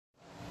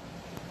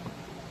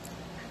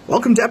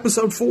Welcome to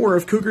episode 4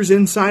 of Cougars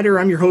Insider.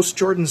 I'm your host,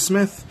 Jordan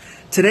Smith.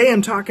 Today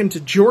I'm talking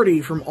to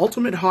Jordy from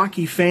Ultimate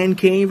Hockey Fan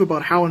Cave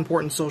about how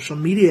important social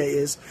media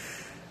is,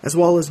 as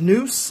well as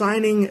news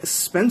signing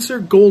Spencer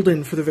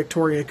Golden for the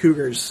Victoria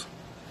Cougars.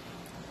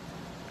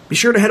 Be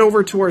sure to head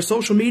over to our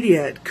social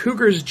media at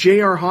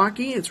CougarsJR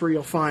Hockey. It's where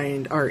you'll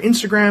find our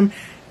Instagram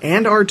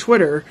and our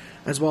Twitter,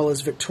 as well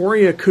as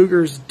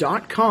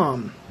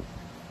VictoriaCougars.com.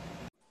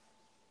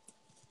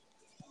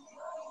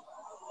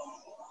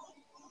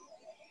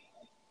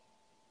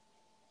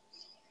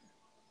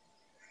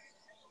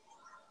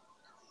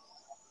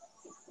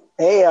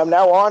 Hey, I'm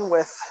now on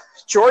with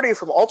Jordy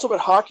from Ultimate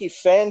Hockey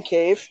Fan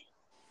Cave.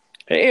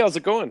 Hey, how's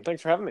it going?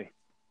 Thanks for having me.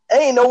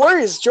 Hey, no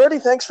worries. Jordy,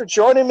 thanks for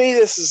joining me.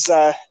 This is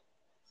going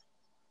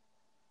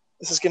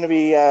to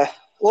be a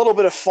little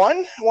bit of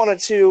fun. I wanted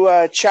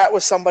to chat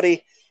with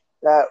somebody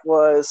that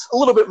was a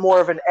little bit more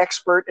of an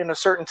expert in a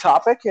certain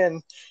topic,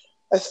 and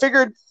I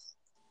figured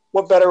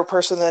what better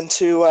person than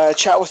to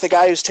chat with the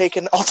guy who's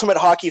taken Ultimate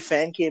Hockey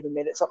Fan Cave and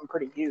made it something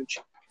pretty huge.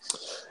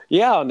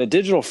 Yeah, on the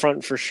digital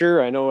front for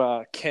sure. I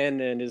know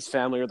Ken and his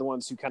family are the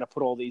ones who kind of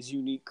put all these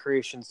unique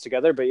creations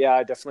together. But yeah,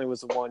 I definitely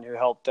was the one who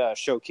helped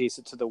showcase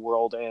it to the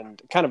world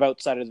and kind of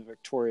outside of the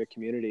Victoria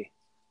community.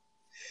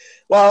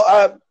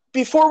 Well,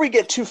 before we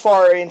get too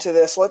far into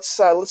this, let's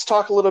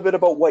talk a little bit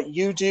about what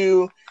you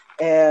do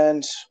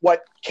and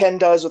what Ken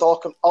does with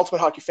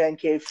Ultimate Hockey Fan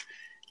Cave,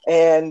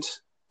 and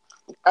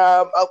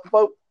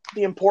about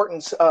the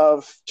importance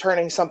of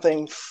turning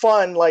something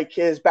fun like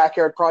his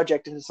backyard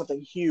project into something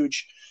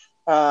huge.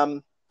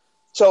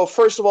 So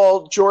first of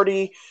all,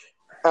 Jordy,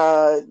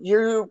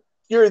 you're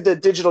the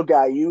digital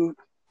guy. You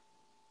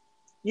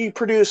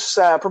produce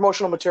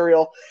promotional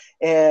material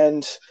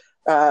and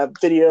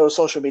video,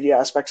 social media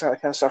aspects,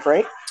 that kind of stuff,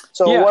 right?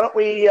 So yeah. Why don't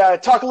we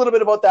talk a little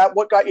bit about that,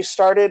 what got you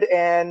started,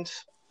 and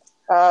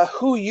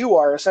who you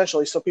are,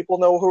 essentially, so people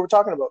know who we're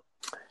talking about.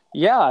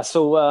 Yeah,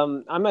 so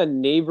I'm a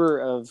neighbor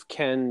of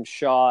Ken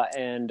Shaw,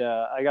 and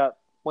I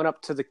went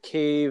up to the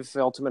cave,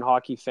 the Ultimate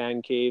Hockey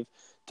Fan Cave,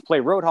 to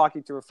play road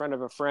hockey through a friend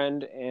of a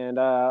friend, and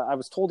I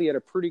was told he had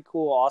a pretty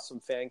cool, awesome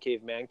fan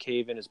cave, man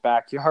cave in his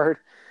backyard,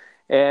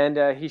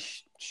 and he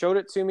showed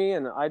it to me,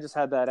 and I just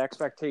had that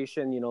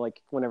expectation, like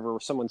whenever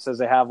someone says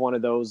they have one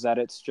of those, that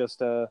it's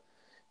just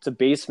it's a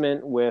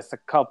basement with a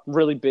couple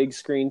really big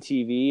screen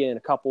TV and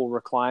a couple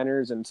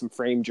recliners and some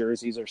framed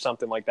jerseys or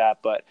something like that,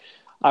 but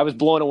I was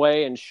blown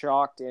away and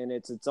shocked, and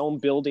it's its own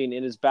building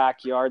in his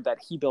backyard that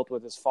he built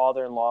with his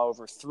father-in-law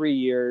over 3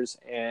 years,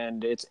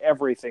 and it's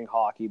everything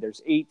hockey.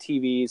 There's 8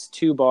 TVs,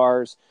 2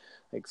 bars,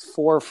 like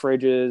 4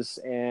 fridges,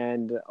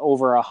 and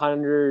over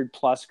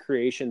 100+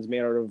 creations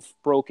made out of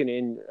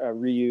broken-in,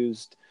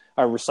 reused,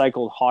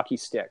 recycled hockey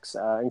sticks,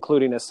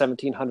 including a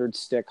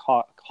 1,700-stick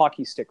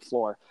hockey stick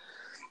floor.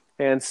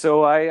 And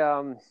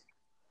so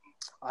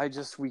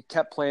we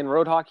kept playing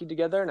road hockey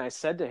together, and I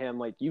said to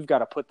him, you've got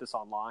to put this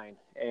online.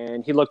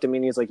 And he looked at me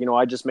and he's like,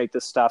 I just make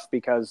this stuff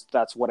because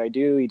that's what I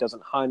do. He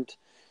doesn't hunt,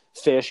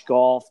 fish,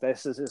 golf.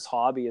 This is his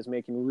hobby, is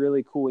making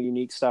really cool,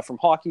 unique stuff from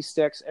hockey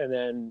sticks and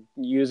then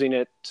using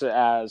it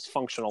as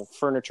functional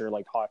furniture,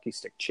 like hockey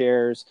stick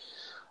chairs,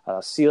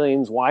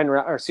 ceilings,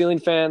 ceiling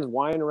fans,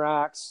 wine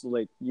racks,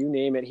 you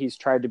name it. He's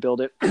tried to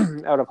build it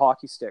out of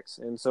hockey sticks.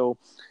 And so,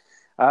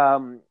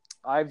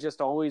 I've just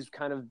always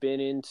kind of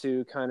been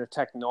into kind of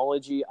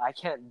technology. I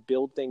can't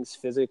build things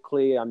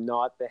physically. I'm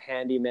not the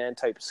handyman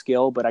type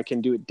skill, but I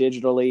can do it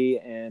digitally.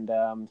 And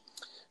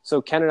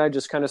so Ken and I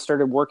just kind of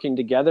started working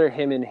together,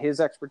 him and his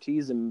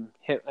expertise and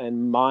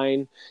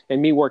mine,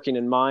 and me working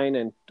in mine.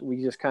 And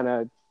we just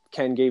Ken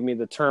gave me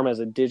the term as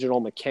a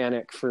digital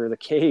mechanic for the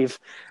cave.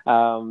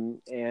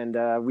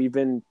 We've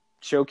been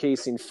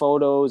showcasing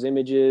photos and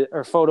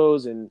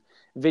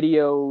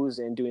videos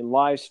and doing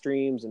live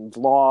streams and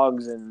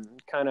vlogs and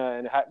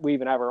we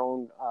even have our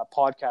own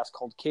podcast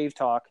called Cave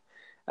Talk,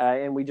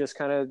 and we just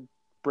kind of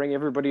bring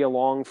everybody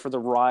along for the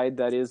ride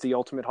that is the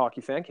Ultimate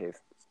Hockey Fan Cave.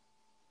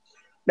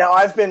 Now,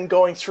 I've been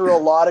going through a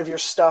lot of your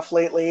stuff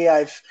lately.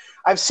 I've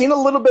seen a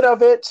little bit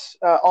of it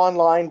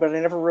online, but I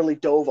never really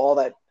dove all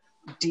that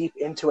deep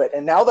into it.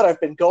 And now that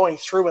I've been going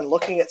through and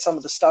looking at some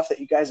of the stuff that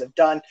you guys have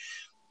done,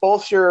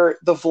 both the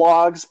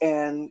vlogs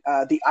and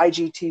the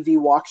IGTV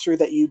walkthrough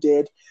that you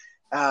did,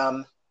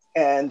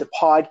 and the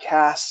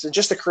podcasts and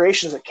just the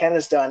creations that Ken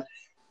has done,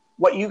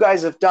 what you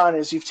guys have done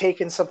is you've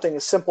taken something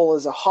as simple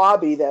as a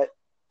hobby that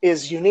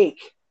is unique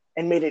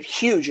and made it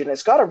huge, and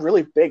it's got a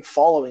really big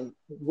following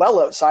well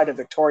outside of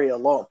Victoria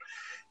alone.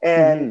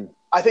 And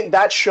I think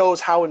that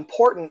shows how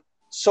important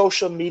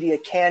social media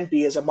can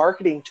be as a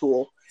marketing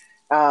tool,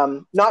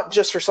 not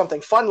just for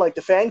something fun like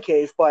the Fan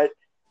Cave, but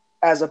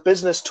as a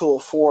business tool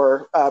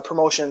for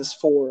promotions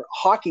for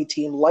hockey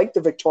team like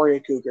the Victoria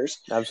Cougars.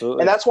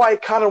 Absolutely. And that's why I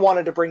kind of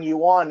wanted to bring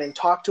you on and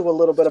talk to a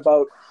little bit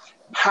about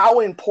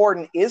how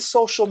important is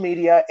social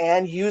media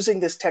and using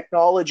this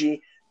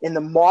technology in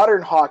the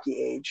modern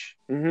hockey age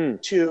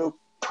to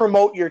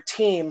promote your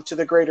team to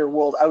the greater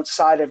world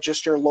outside of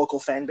just your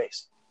local fan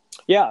base.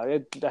 Yeah,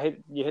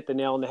 you hit the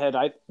nail on the head.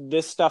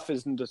 This stuff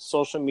is the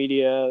social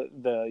media,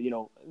 the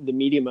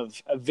medium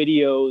of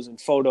videos and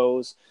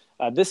photos.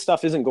 This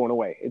stuff isn't going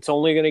away. It's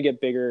only going to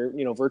get bigger.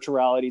 Virtual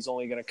reality is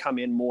only going to come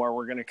in more.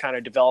 We're going to kind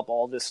of develop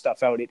all this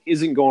stuff out. It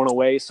isn't going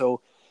away.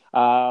 So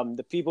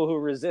the people who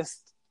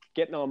resist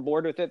getting on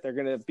board with it, they're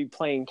going to be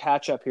playing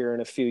catch up here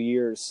in a few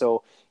years.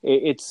 So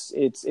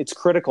it's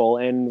critical,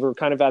 and we're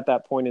kind of at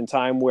that point in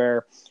time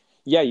where,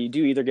 yeah, you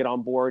do either get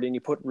on board and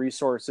you put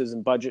resources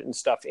and budget and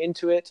stuff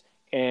into it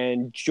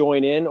and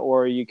join in,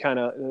 or you kind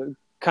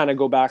of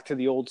go back to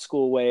the old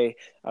school way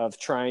of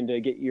trying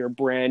to get your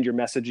brand, your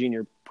messaging,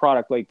 your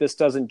product. Like, this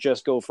doesn't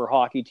just go for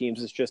hockey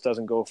teams. This just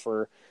doesn't go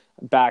for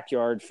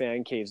backyard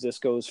fan caves. This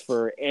goes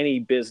for any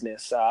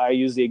business. I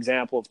use the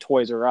example of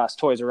Toys R Us.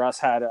 Toys R Us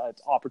had an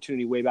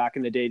opportunity way back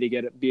in the day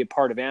to be a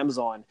part of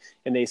Amazon,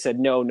 and they said,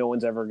 no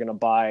one's ever going to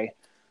buy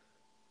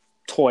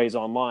toys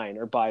online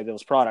or buy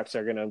those products.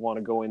 They're going to want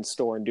to go in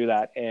store and do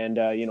that. And,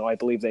 I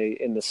believe they,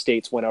 in the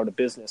States, went out of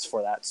business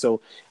for that.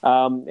 So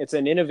it's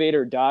an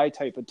innovator die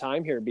type of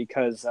time here,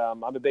 because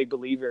I'm a big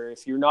believer,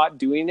 if you're not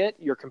doing it,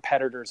 your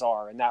competitors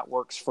are, and that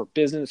works for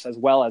business as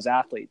well as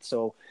athletes.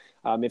 So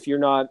if you're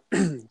not,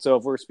 so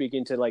if we're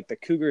speaking to like the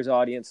Cougars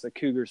audience, the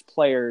Cougars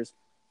players,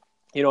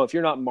 if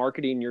you're not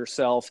marketing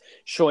yourself,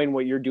 showing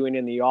what you're doing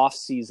in the off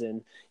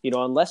season,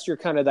 unless you're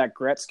kind of that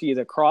Gretzky,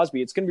 the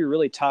Crosby, it's going to be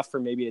really tough for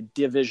maybe a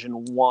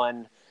Division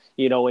I,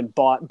 in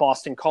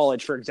Boston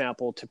College, for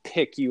example, to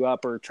pick you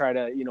up or try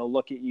to,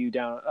 look at you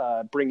down,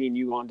 bringing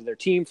you onto their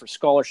team for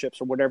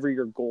scholarships or whatever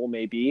your goal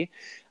may be.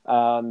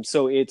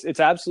 So it's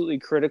absolutely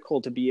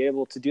critical to be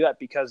able to do that,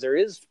 because there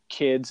is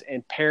kids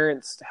and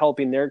parents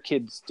helping their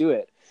kids do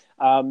it.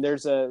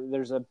 There's a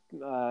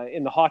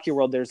in the hockey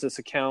world, there's this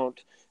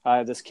account.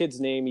 This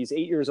kid's name, he's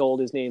 8 years old.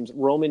 His name's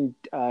Roman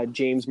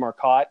James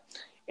Marcotte.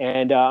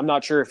 And I'm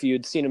not sure if you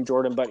had seen him,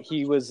 Jordan, but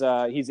he's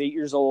 8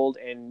 years old,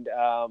 and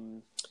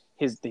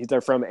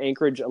they're from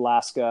Anchorage,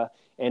 Alaska.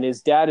 And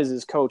his dad is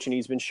his coach, and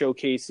he's been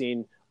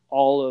showcasing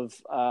all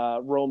of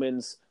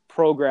Roman's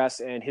progress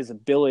and his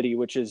ability,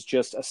 which is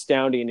just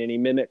astounding. And he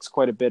mimics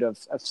quite a bit of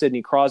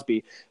Sidney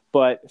Crosby.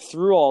 But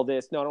through all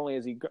this, not only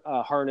has he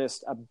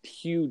harnessed a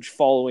huge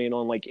following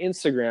on like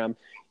Instagram,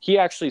 he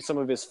actually, some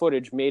of his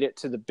footage made it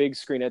to the big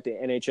screen at the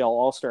NHL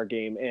All-Star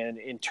Game. And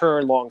in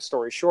turn, long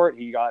story short,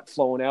 he got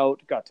flown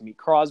out, got to meet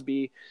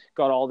Crosby,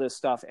 got all this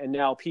stuff. And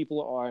now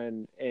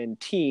people and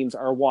teams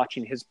are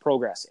watching his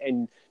progress.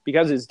 And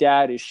because his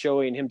dad is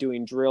showing him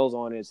doing drills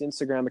on his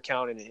Instagram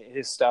account and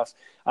his stuff,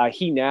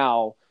 he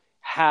now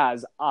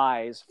has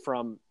eyes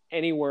from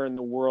anywhere in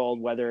the world,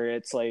 whether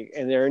it's like,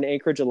 and they're in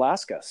Anchorage,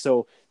 Alaska.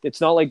 So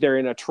it's not like they're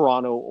in a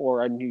Toronto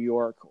or a New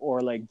York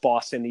or like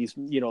Boston, these,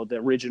 the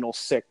original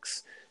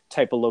 6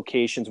 type of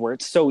locations where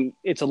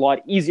it's a lot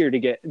easier to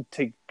get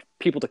to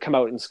people to come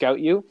out and scout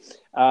you.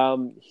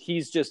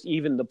 He's just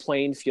even the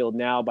playing field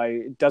now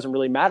it doesn't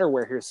really matter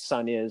where his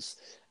son is,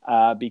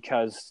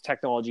 because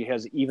technology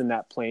has even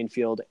that playing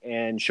field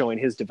and showing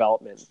his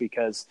development,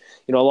 because,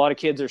 a lot of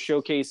kids are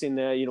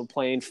showcasing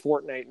playing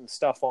Fortnite and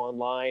stuff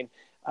online.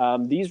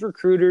 These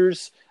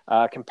recruiters,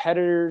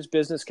 competitors,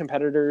 business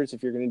competitors,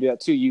 if you're going to do that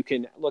too, you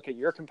can look at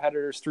your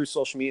competitors through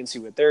social media and see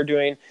what they're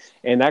doing.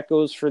 And that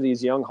goes for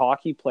these young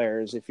hockey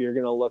players. If you're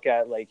going to look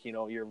at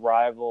your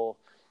rival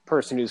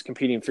person who's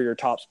competing for your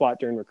top spot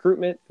during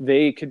recruitment,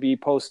 they could be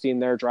posting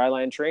their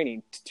dryland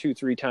training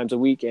 2-3 times a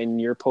week,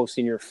 and you're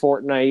posting your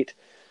Fortnite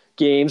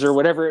games or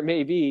whatever it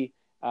may be.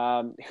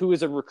 Who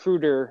is a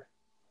recruiter?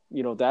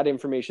 That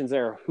information's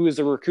there. Who is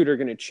the recruiter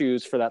going to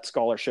choose for that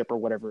scholarship or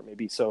whatever it may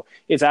be? So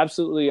it's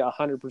absolutely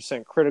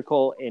 100%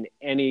 critical in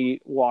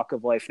any walk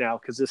of life now,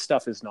 because this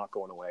stuff is not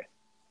going away.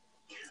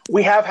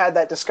 We have had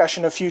that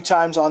discussion a few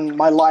times on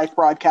my live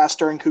broadcast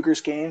during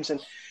Cougars games.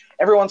 And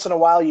every once in a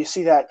while you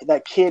see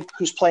that kid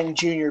who's playing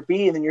junior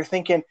B, and then you're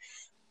thinking,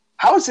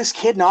 how is this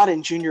kid not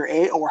in junior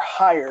A or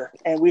higher?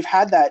 And we've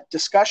had that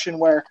discussion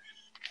where,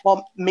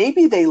 well,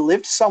 maybe they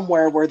lived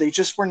somewhere where they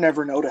just were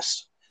never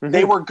noticed. Mm-hmm.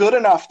 They were good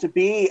enough to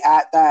be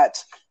at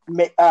that,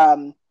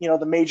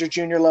 the major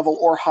junior level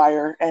or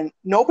higher, and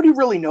nobody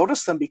really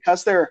noticed them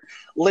because they're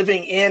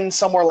living in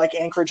somewhere like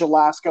Anchorage,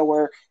 Alaska,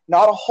 where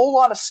not a whole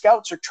lot of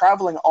scouts are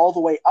traveling all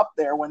the way up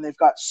there when they've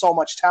got so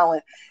much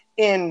talent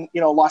in,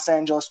 Los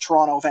Angeles,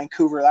 Toronto,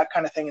 Vancouver, that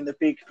kind of thing in the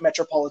big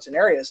metropolitan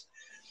areas.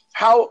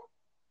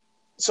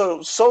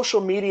 So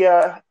social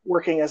media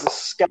working as a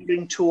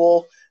scouting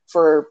tool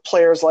for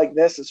players like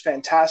this is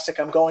fantastic.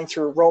 I'm going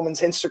through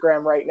Roman's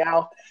Instagram right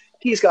now.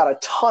 He's got a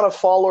ton of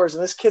followers,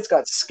 and this kid's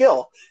got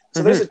skill.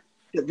 So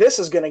this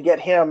is going to get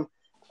him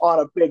on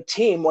a big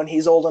team when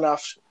he's old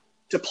enough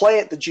to play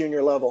at the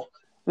junior level.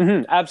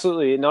 Mm-hmm.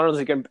 Absolutely. Not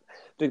only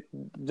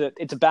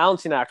it's a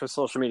balancing act with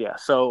social media.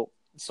 So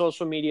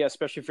social media,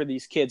 especially for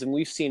these kids, and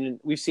we've seen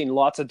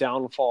lots of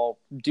downfall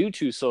due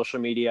to social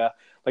media,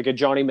 like a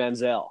Johnny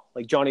Manziel.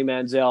 Like Johnny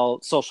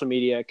Manziel, social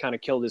media kind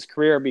of killed his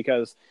career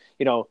because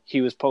he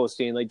was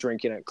posting like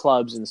drinking at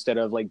clubs instead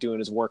of like doing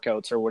his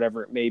workouts or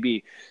whatever it may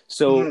be.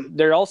 So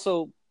they're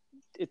also,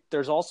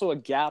 there's also a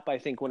gap, I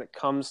think, when it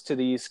comes to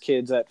these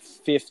kids at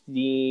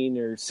 15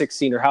 or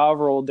 16 or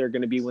however old they're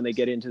going to be when they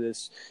get into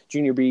this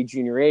junior B,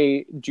 junior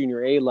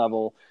A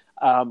level,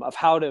 of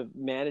how to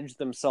manage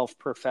themselves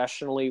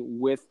professionally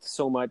with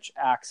so much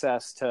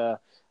access to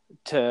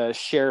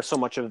share so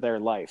much of their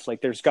life.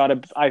 Like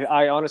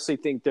I honestly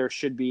think there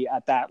should be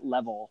at that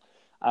level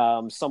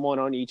someone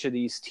on each of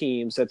these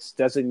teams that's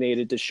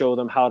designated to show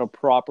them how to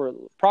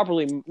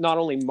properly not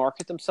only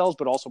market themselves,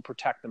 but also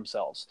protect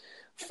themselves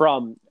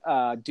from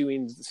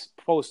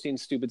posting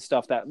stupid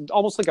stuff, that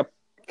almost like a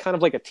kind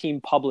of like a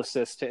team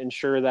publicist, to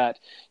ensure that,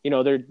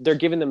 they're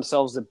giving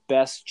themselves the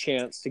best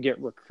chance to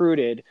get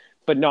recruited,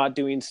 but not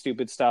doing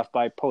stupid stuff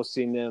by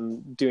posting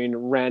them doing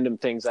random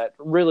things that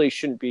really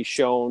shouldn't be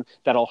shown,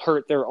 that'll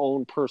hurt their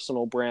own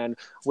personal brand,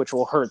 which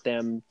will hurt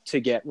them to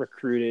get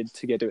recruited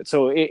to get to it.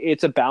 So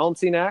it's a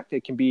balancing act.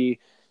 It can be,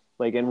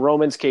 like in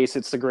Roman's case,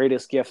 it's the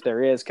greatest gift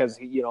there is, because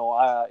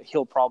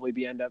he'll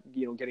probably end up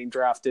getting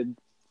drafted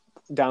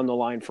down the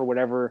line for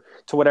whatever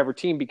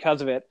team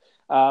because of it.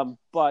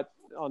 But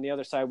on the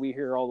other side, we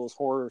hear all those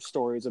horror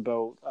stories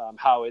about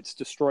how it's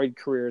destroyed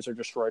careers or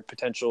destroyed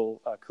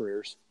potential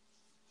careers.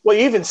 Well,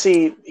 you even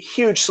see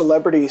huge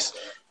celebrities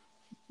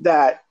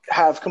that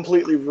have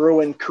completely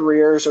ruined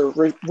careers or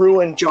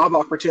ruined job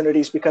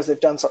opportunities because they've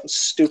done something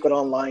stupid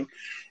online.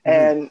 Mm-hmm.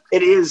 And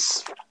it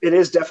is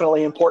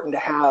definitely important to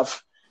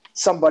have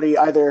somebody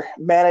either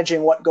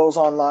managing what goes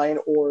online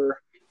or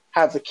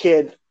have the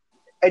kid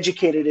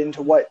educated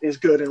into what is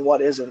good and what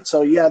isn't.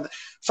 So yeah,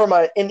 from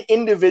an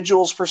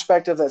individual's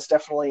perspective, that's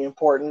definitely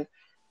important.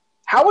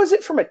 How is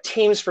it from a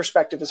team's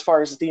perspective as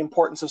far as the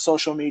importance of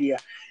social media?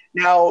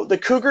 Now, the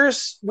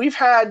Cougars, we've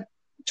had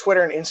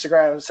Twitter and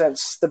Instagram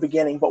since the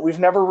beginning, but we've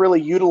never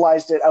really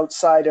utilized it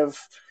outside of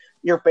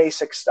your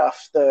basic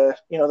stuff, the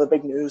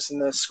big news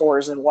and the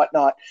scores and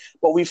whatnot.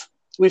 But we've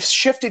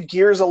shifted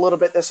gears a little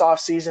bit this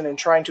offseason and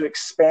trying to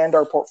expand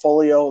our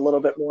portfolio a little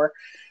bit more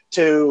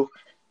to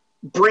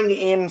bring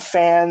in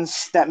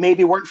fans that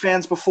maybe weren't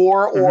fans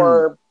before,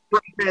 or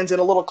bring fans in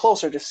a little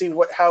closer to see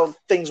how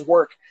things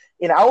work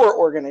in our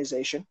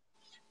organization.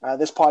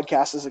 This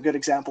podcast is a good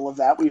example of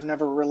that. We've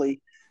never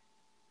really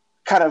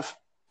kind of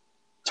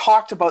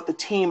talked about the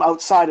team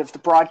outside of the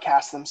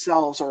broadcasts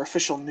themselves or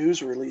official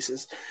news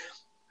releases.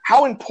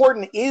 How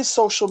important is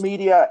social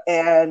media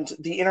and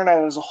the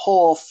internet as a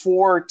whole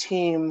for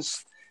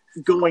teams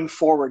going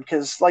forward?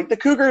 Because like the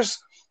Cougars,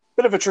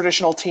 bit of a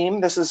traditional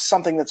team. This is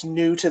something that's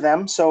new to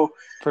them. So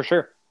for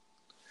sure.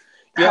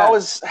 Yeah.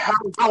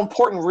 How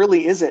important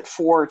really is it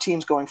for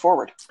teams going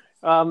forward?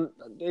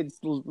 It's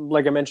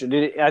like I mentioned,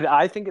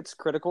 I think it's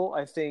critical.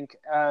 I think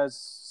as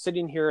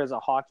sitting here as a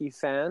hockey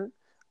fan,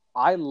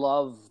 I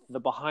love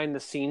the behind the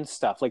scenes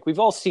stuff. Like we've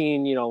all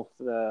seen,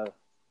 the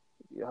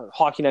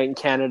Hockey Night in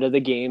Canada, the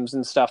games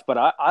and stuff, but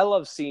I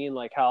love seeing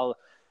like how,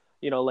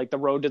 like the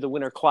Road to the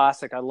Winter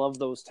Classic. I love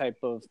those type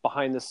of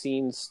behind the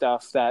scenes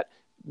stuff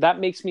that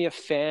makes me a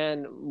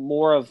fan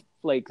more of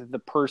like the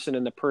person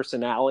and the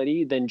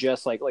personality than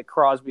just like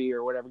Crosby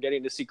or whatever,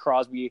 getting to see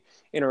Crosby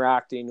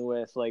interacting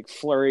with like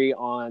Fleury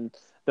on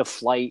the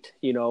flight,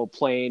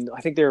 playing,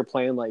 I think they were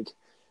playing like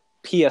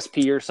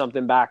PSP or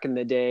something back in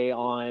the day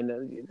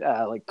on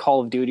like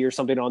Call of Duty or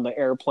something on the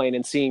airplane,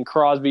 and seeing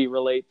Crosby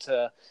relate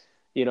to,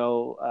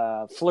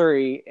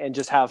 Fleury and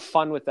just have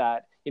fun with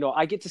that.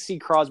 I get to see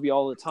Crosby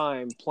all the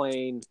time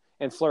playing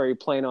and Fleury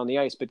playing on the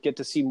ice, but get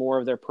to see more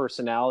of their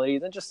personality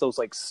than just those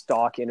like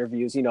stock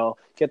interviews,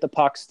 get the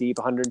pucks deep,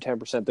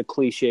 110%, the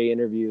cliche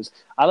interviews.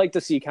 I like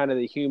to see kind of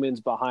the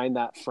humans behind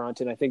that front.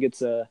 And I think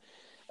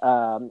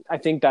I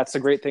think that's the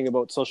great thing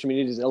about social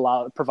media, is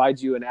it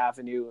provides you an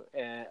avenue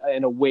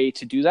and a way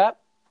to do that.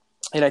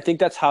 And I think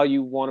that's how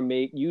you want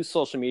to use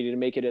social media to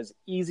make it as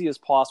easy as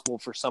possible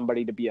for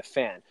somebody to be a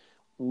fan.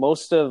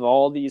 Most of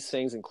all these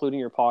things, including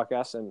your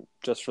podcast, and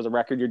just for the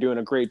record, you're doing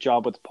a great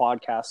job with the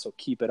podcast, so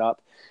keep it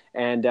up.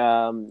 And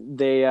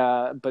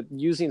but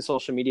using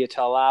social media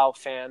to allow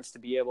fans to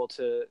be able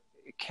to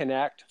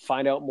connect,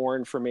 find out more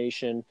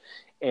information,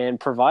 and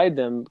provide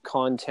them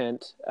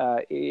content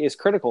is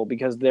critical,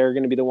 because they're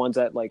going to be the ones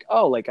that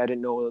I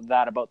didn't know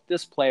that about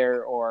this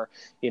player, or,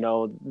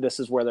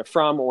 this is where they're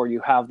from, or you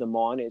have them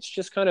on. It's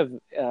just kind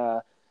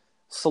of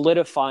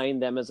solidifying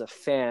them as a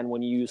fan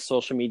when you use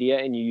social media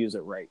and you use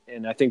it right.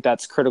 And I think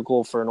that's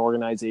critical for an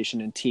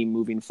organization and team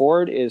moving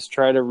forward, is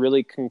try to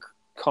really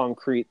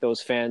concrete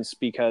those fans,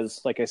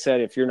 because like I said,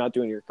 if you're not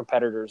doing what your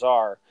competitors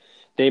are,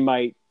 they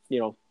might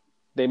do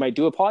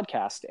a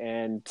podcast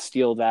and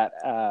steal that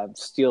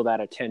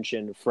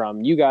attention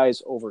from you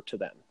guys over to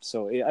them.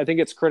 So I think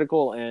it's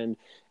critical, and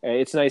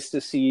it's nice to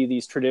see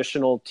these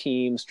traditional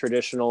teams,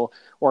 traditional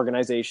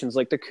organizations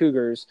like the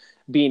Cougars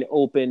being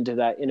open to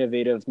that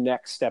innovative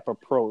next step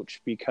approach,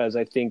 because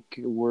I think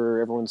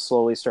everyone's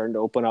slowly starting to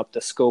open up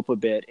the scope a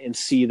bit and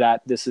see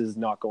that this is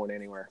not going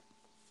anywhere.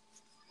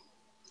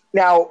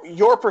 Now,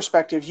 your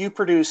perspective, you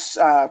produce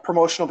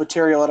promotional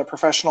material at a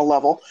professional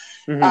level.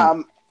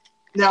 Mm-hmm.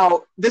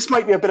 Now, this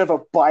might be a bit of a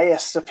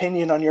biased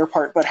opinion on your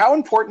part, but how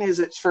important is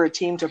it for a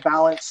team to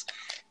balance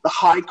the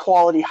high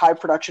quality, high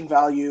production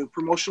value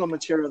promotional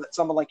material that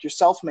someone like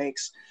yourself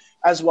makes,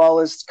 as well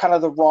as kind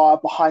of the raw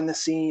behind the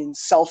scenes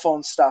cell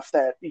phone stuff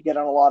that you get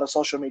on a lot of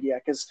social media.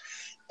 Because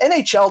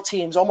NHL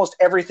teams, almost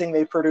everything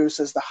they produce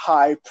is the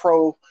high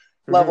pro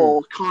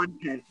level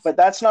content, but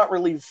that's not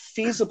really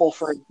feasible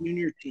for a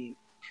junior team.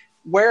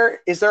 Where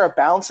is there a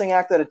balancing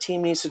act that a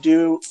team needs to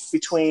do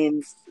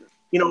between,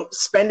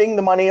 spending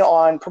the money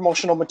on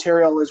promotional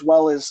material as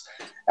well as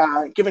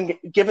giving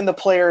the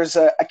players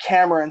a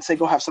camera and say,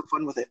 go have some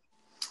fun with it?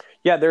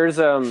 Yeah, there's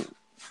a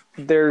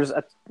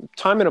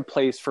time and a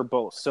place for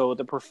both. So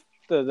the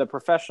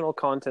professional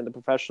content, the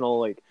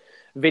professional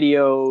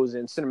videos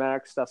and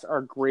cinematic stuff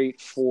are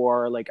great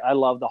for I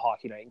love the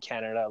Hockey Night in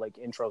Canada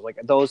intros,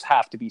 those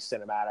have to be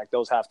cinematic,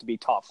 those have to be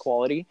top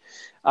quality.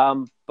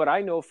 But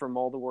I know from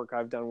all the work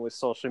I've done with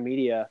social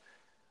media,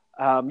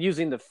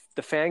 using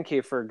the Fan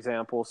Cave for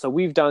example, so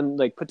we've done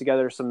put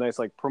together some nice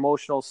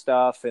promotional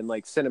stuff and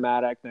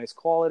cinematic, nice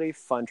quality,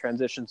 fun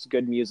transitions,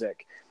 good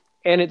music.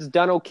 And it's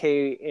done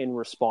okay in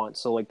response.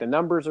 So the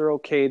numbers are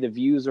okay, the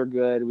views are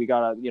good. We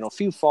got a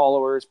few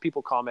followers,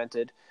 people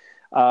commented.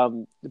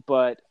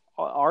 But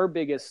our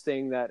biggest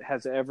thing that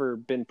has ever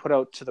been put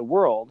out to the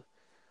world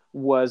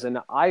was an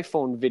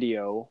iPhone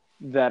video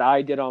that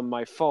I did on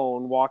my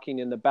phone, walking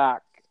in the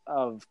back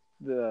of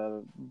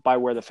by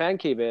where the Fan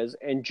Cave is,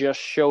 and just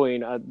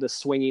showing the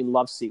swinging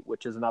love seat,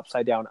 which is an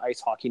upside down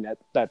ice hockey net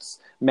that's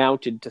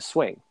mounted to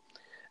swing.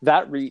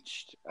 That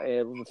reached,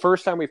 the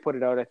first time we put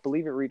it out, I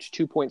believe it reached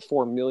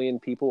 2.4 million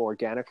people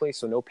organically,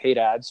 so no paid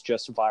ads,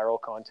 just viral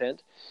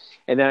content.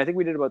 And then I think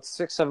we did about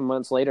 6-7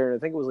 months later, and I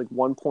think it was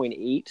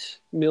 1.8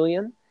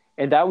 million.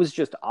 And that was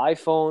just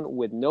iPhone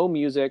with no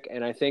music,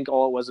 and I think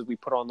all it was is we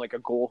put on a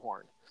goal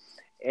horn.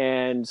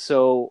 And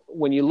so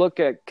when you look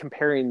at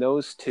comparing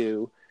those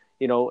two,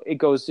 it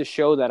goes to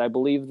show that I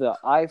believe the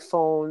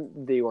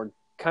iPhone,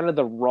 kind of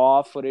the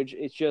raw footage,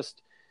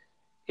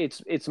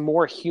 it's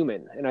more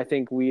human, and I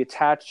think we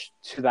attach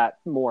to that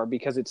more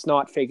because it's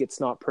not fake, it's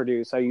not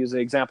produced. I use the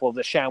example of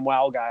the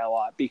ShamWow guy a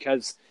lot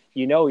because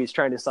he's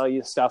trying to sell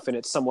you stuff and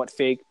it's somewhat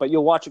fake, but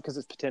you'll watch it because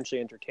it's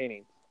potentially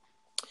entertaining.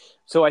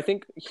 So I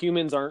think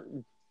humans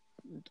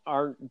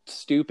aren't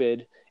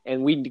stupid,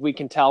 and we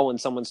can tell when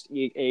someone's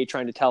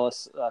trying to tell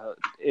us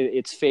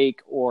it's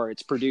fake or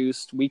it's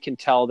produced. We can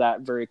tell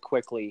that very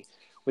quickly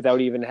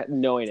without even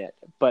knowing it.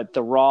 But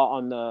the raw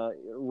on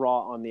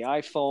the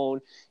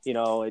iPhone,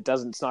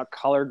 it's not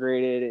color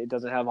graded. It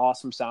doesn't have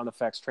awesome sound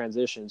effects,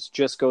 transitions,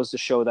 just goes to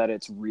show that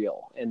it's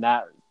real. And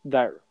that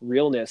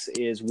realness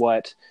is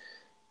what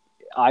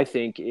I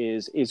think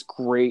is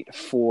great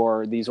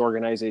for these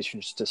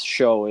organizations to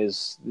show,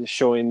 is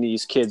showing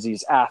these kids,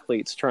 these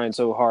athletes trying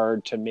so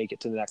hard to make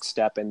it to the next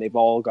step, and they've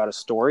all got a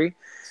story.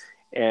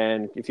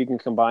 And if you can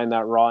combine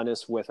that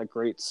rawness with a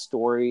great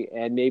story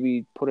and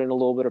maybe put in a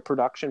little bit of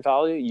production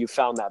value, you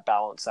found that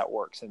balance that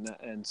works.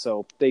 And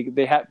so they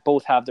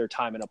both have their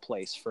time and a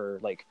place.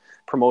 For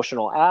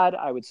promotional ad,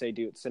 I would say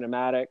do it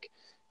cinematic,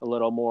 a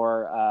little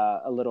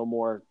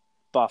more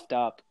buffed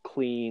up,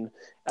 clean.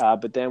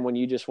 But then when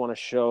you just want to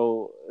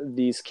show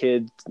these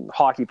kid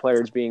hockey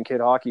players being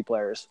kid hockey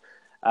players,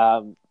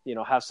 have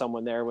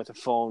someone there with a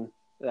phone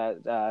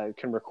that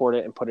can record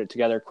it and put it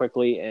together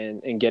quickly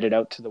and get it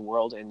out to the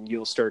world, and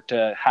you'll start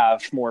to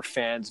have more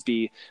fans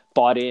be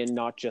bought in,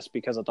 not just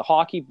because of the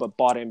hockey, but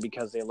bought in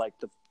because they like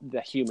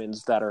the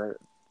humans that are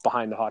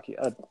behind the hockey,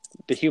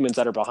 the humans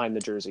that are behind the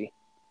jersey.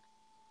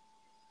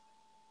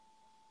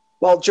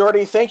 Well,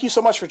 Jordy, thank you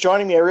so much for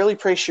joining me. I really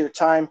appreciate your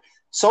time.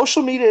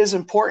 Social media is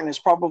important, is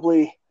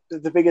probably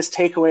the biggest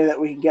takeaway that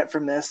we can get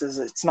from this, is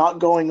it's not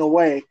going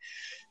away.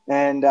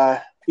 And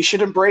you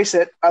should embrace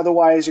it.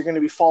 Otherwise, you're going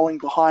to be falling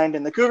behind.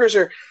 And the Cougars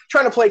are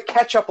trying to play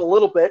catch up a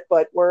little bit,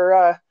 but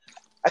I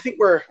think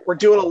we're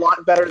doing a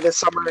lot better this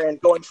summer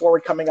and going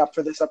forward, coming up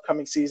for this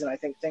upcoming season. I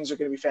think things are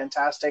going to be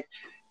fantastic.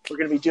 We're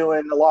going to be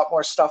doing a lot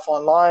more stuff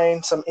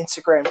online, some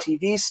Instagram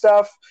TV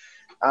stuff,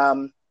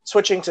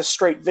 switching to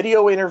straight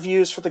video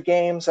interviews for the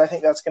games. I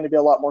think that's going to be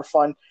a lot more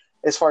fun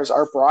as far as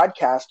our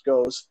broadcast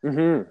goes.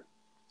 Mm-hmm.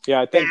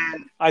 Yeah,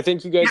 I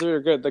think you guys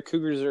are good. The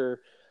Cougars are.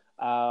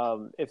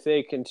 If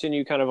they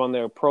continue kind of on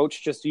their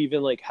approach, just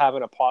even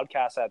having a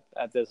podcast at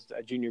this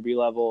junior B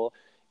level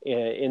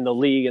in the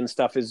league and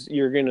stuff, is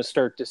you're going to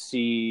start to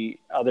see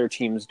other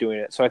teams doing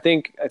it. So I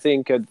think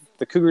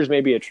the Cougars may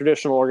be a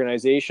traditional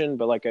organization,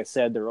 but like I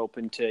said, they're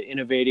open to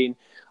innovating.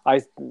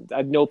 I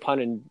no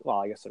pun in, well,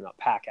 I guess they're not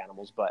pack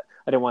animals, but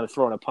I didn't want to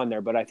throw in a pun there,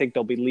 but I think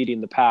they'll be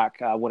leading the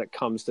pack when it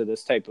comes to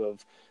this type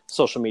of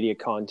social media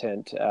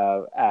content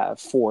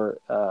for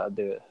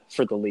the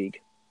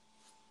league.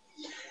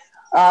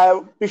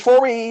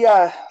 Before we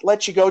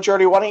let you go,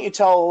 Jordy, why don't you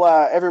tell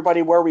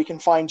everybody where we can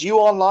find you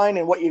online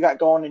and what you got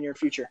going in your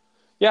future?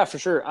 Yeah, for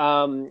sure.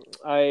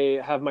 I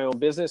have my own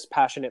business,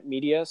 Passionate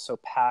Media, so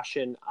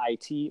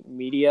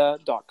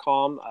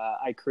passionitmedia.com.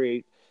 I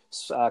create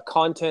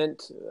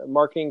content,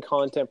 marketing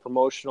content,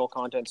 promotional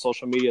content,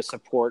 social media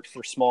support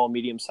for small,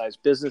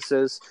 medium-sized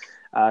businesses.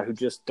 who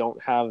just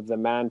don't have the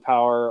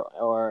manpower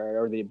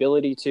or the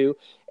ability to.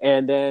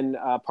 And then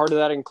part of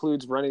that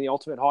includes running the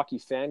Ultimate Hockey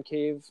Fan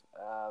Cave.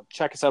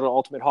 Check us out at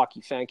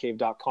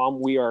ultimatehockeyfancave.com.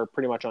 We are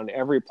pretty much on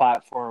every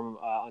platform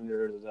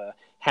under the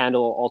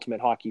handle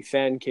Ultimate Hockey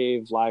Fan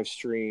Cave, live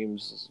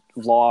streams,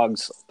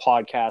 vlogs,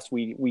 podcasts.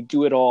 We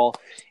do it all,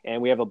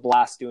 and we have a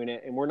blast doing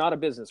it. And we're not a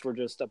business. We're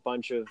just a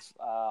bunch of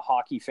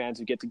hockey fans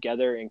who get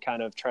together and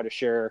kind of try to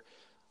share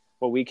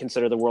what we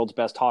consider the world's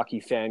best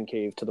hockey fan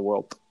cave to the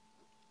world.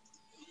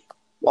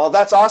 Well,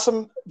 that's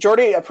awesome.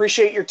 Jordy,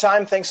 appreciate your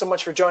time. Thanks so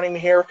much for joining me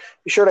here.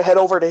 Be sure to head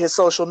over to his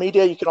social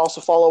media. You can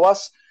also follow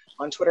us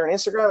on Twitter and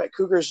Instagram at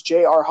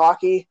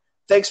CougarsJRHockey.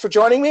 Thanks for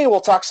joining me. We'll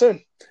talk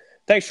soon.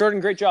 Thanks,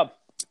 Jordan. Great job.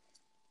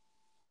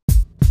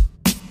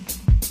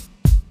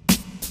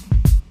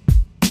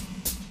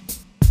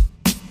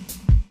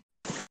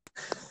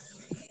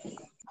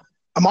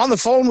 I'm on the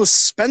phone with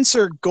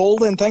Spencer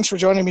Golden. Thanks for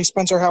joining me,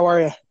 Spencer. How are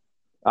you?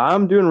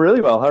 I'm doing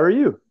really well. How are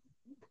you?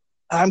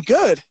 I'm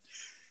good.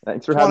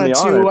 Thanks for having me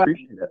on. I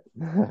appreciate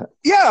it.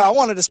 Yeah, I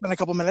wanted to spend a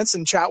couple minutes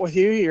and chat with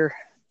you. You're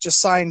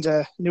just signed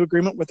a new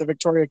agreement with the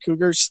Victoria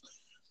Cougars.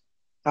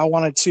 I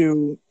wanted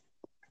to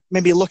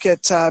maybe look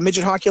at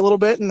midget hockey a little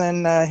bit, and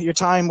then your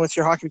time with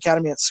your hockey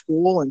academy at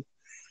school. And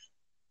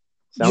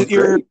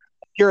you're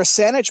a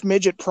Saanich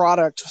midget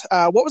product.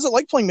 What was it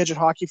like playing midget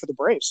hockey for the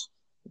Braves?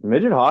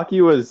 Midget hockey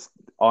was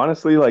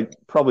honestly like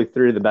probably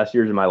 3 of the best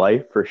years of my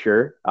life for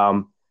sure.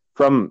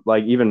 From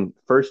like even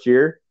first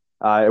year,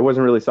 it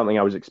wasn't really something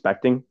I was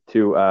expecting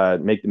to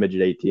make the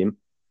midget A team.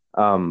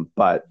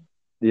 But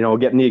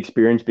getting the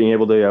experience, being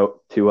able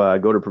to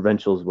go to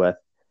provincials with,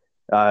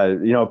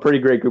 a pretty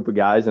great group of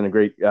guys and a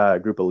great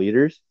group of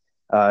leaders.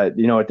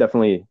 It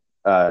definitely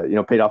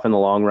paid off in the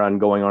long run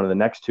going on to the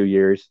next 2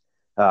 years,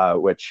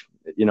 which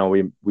we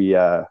made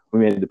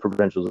the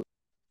provincials.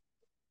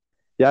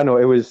 Yeah, no,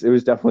 it was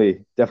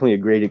definitely a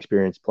great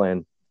experience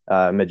playing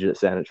midget at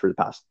Saanich for the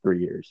past 3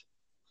 years.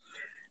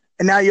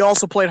 And now you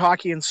also played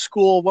hockey in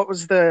school.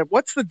 What's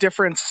the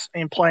difference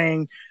in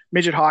playing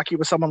midget hockey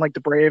with someone like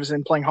the Braves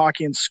and playing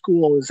hockey in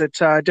school? Is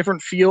it a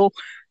different feel,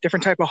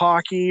 different type of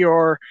hockey,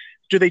 or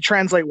do they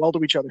translate well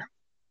to each other?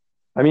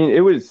 I mean,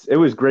 it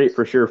was great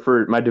for sure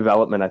for my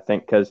development, I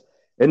think, because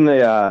in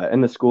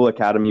the school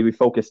academy we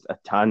focused a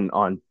ton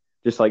on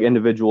just like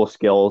individual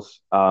skills,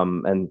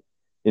 and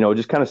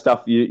just kind of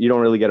stuff you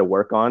don't really get to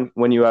work on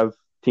when you have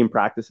team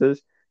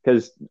practices.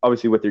 Because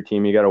obviously with your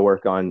team, you got to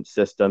work on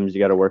systems,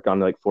 you got to work on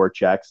like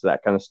forechecks,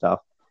 that kind of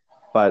stuff.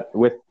 But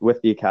with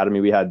the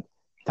academy, we had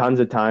tons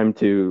of time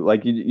to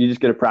like you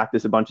just get to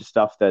practice a bunch of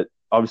stuff that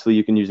obviously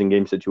you can use in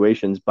game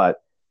situations,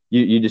 but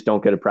you just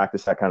don't get to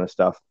practice that kind of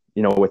stuff,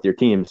 with your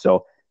team.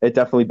 So it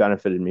definitely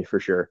benefited me for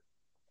sure.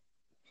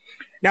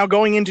 Now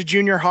going into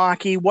junior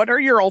hockey, what are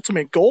your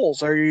ultimate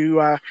goals? Are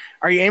you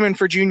aiming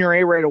for junior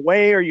A right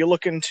away? Are you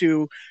looking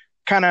to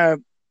kind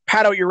of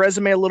pad out your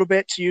resume a little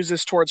bit to use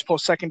this towards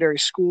post-secondary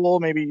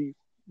school? Maybe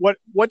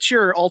what's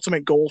your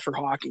ultimate goal for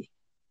hockey?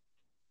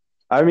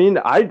 I mean,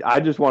 I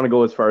just want to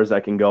go as far as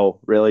I can go.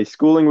 Really,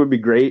 schooling would be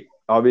great.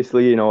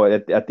 Obviously,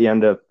 at the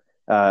end of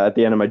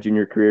my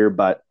junior career,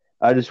 but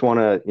I just want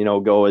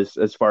to go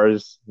as far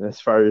as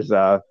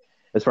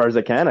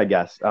I can, I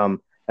guess.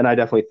 And I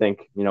definitely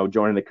think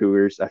joining the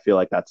Cougars, I feel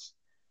like that's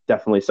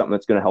definitely something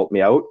that's going to help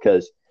me out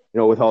because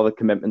with all the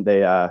commitment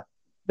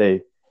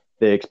they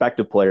expect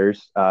of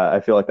players, I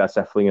feel like that's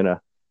definitely going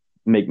to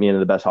make me into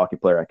the best hockey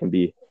player I can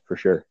be for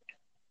sure.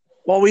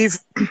 Well,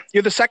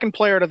 you're the second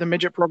player out of the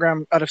midget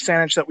program out of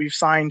Saanich that we've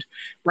signed,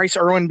 Bryce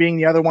Irwin being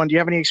the other one. Do you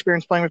have any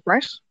experience playing with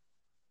Bryce?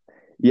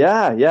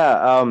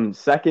 Yeah.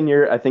 Second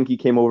year, I think he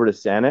came over to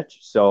Saanich.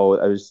 So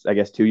it was, I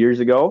guess, 2 years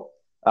ago.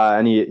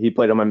 And he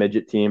played on my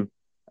midget team.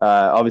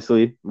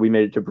 Obviously we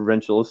made it to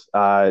provincials.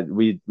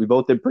 We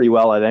both did pretty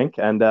well, I think.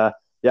 And,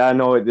 yeah,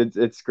 no,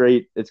 it's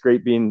great. It's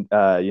great being,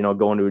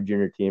 going to a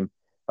junior team,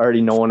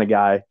 already knowing a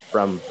guy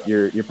from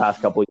your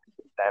past couple of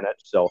years in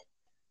Saanich. So,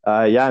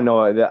 yeah, no,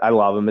 I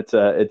love him.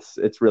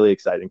 It's really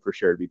exciting for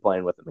sure to be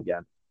playing with him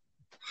again.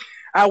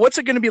 What's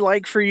it going to be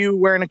like for you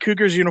wearing a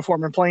Cougars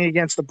uniform and playing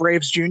against the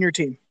Braves junior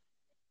team?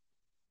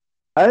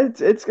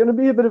 It's going to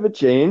be a bit of a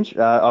change.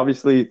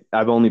 Obviously,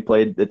 I've only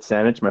played at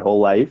Saanich my whole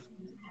life.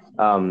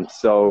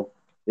 So,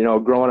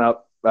 growing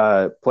up,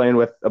 playing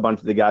with a bunch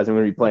of the guys I'm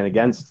going to be playing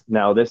against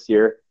now this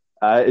year,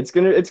 it's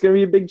gonna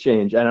be a big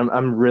change, and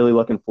I'm really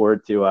looking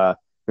forward to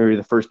maybe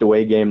the first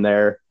away game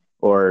there,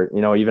 or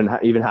even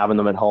having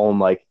them at home.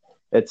 Like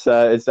it's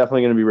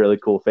definitely going to be really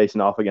cool facing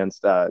off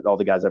against all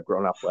the guys I've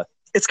grown up with.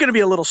 It's going to be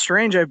a little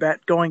strange, I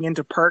bet, going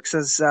into Perks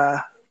as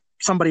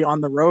somebody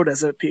on the road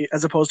as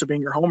opposed to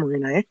being your home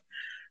arena. Eh?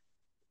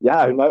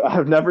 Yeah,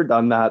 I've never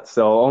done that,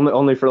 so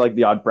only for like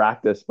the odd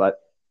practice, but.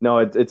 No,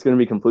 it's going to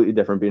be completely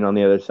different being on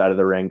the other side of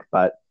the rink,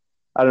 but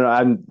I don't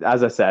know.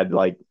 As I said,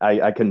 like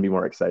I couldn't be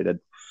more excited.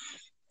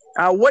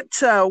 What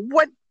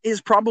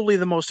is probably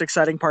the most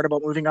exciting part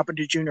about moving up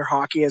into junior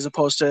hockey as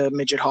opposed to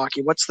midget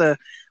hockey? What are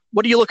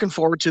you looking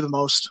forward to the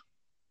most?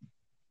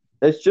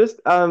 It's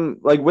just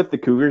like with the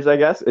Cougars, I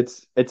guess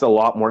it's a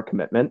lot more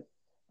commitment.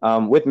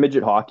 With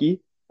midget hockey,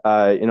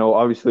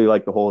 Obviously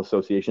like the whole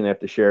association, they have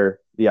to share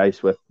the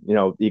ice with,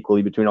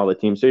 equally between all the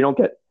teams. So you don't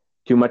get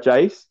too much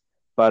ice.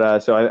 But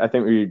so I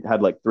think we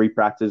had like 3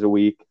 practices a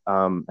week,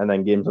 and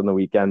then games on the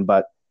weekend.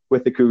 But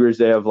with the Cougars,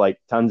 they have like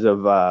tons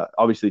of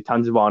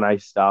on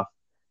ice stuff,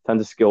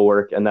 tons of skill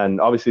work. And then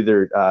obviously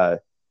they're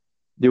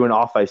doing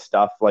off ice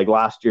stuff. Like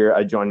last year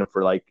I joined them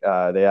for like,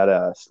 they had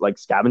a like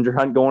scavenger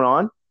hunt going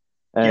on.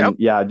 And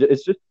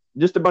it's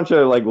just a bunch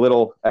of like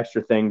little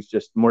extra things,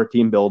 just more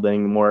team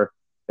building,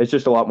 it's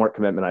just a lot more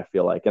commitment, I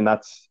feel like. And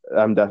that's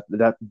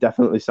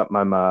definitely something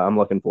I'm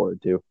looking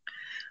forward to.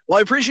 Well,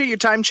 I appreciate your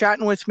time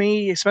chatting with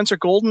me, Spencer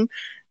Golden,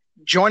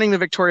 joining the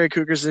Victoria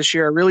Cougars this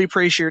year. I really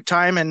appreciate your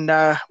time, and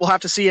we'll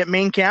have to see you at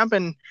main camp,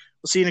 and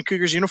we'll see you in a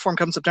Cougars uniform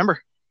come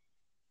September.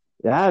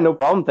 Yeah, no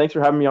problem. Thanks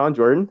for having me on,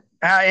 Jordan.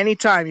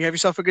 Anytime. You have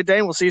yourself a good day,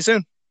 and we'll see you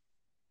soon.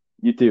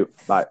 You too.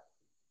 Bye.